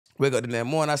Wake up the next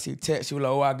morning, I see text. She was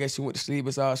like, oh, I guess she went to sleep.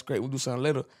 It's all straight. We'll do something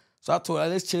later. So I told her,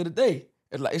 let's chill today.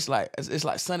 It's like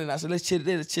Sunday night. So let's chill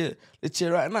today. Let's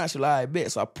chill right now. She was like, I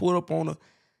bet. So I pulled up on her.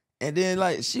 And then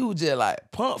like she was just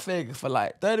like pump faking for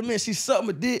like 30 minutes. She sucked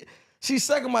my dick. She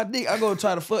sucking my dick. I go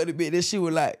try to fuck the bitch. Then she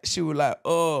was like,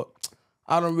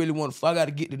 I don't really want to fuck. I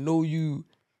gotta get to know you.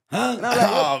 Huh? And I was like,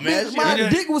 oh man, my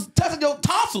dick was touching your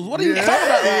tonsils. What are you talking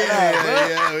about right now, bro?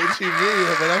 Yeah, what she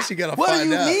mean? But now she gotta What find do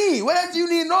you out. need? What else do you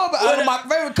need to know about? My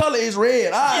favorite color is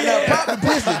red. All right, now pop the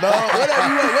pussy, dog. What do you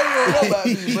know about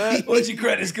me, man? What's your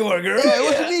credit score, girl? Yeah,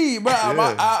 what you need, bro?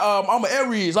 I'm an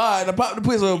Aries. All right, now pop the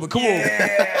pussy over. Come on.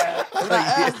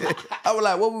 I was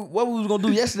like, what we was gonna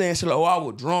do yesterday? And she like, oh, I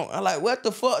was drunk. I'm like, what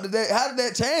the fuck did that? How did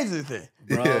that change anything?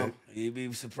 Bro, you'd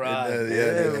be surprised.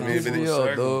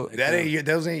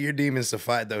 Those ain't your demons to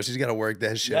fight though. She's got to work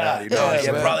that shit out. You know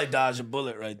she'll probably dodge a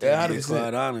bullet right there. Yeah, to be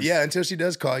quite honest. Yeah, until she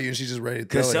does call you and she's just ready to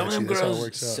throw it. Some of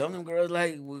them girls,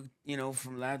 like you know,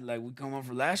 from last, like we come on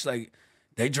from last, like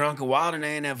they drunk a while and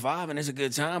they ain't that vibe and it's a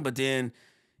good time, but then.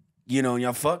 You know, and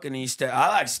y'all fucking and you stay. I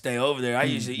like to stay over there. I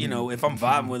usually, you know, if I'm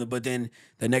vibing with it, but then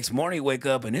the next morning you wake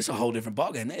up and it's a whole different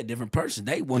ballgame. They're a different person.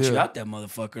 They want you out that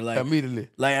motherfucker. Like immediately.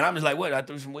 Like, and I'm just like, what? I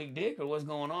threw some weak dick or what's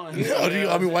going on here?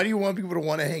 I mean, why do you want people to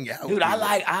want to hang out? Dude,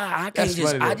 I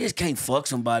just can't fuck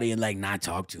somebody and like not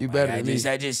talk to them. You better.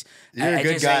 You're a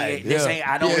good guy.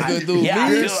 I don't.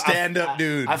 You're a stand up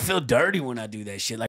dude. I feel dirty when I do that shit. Like.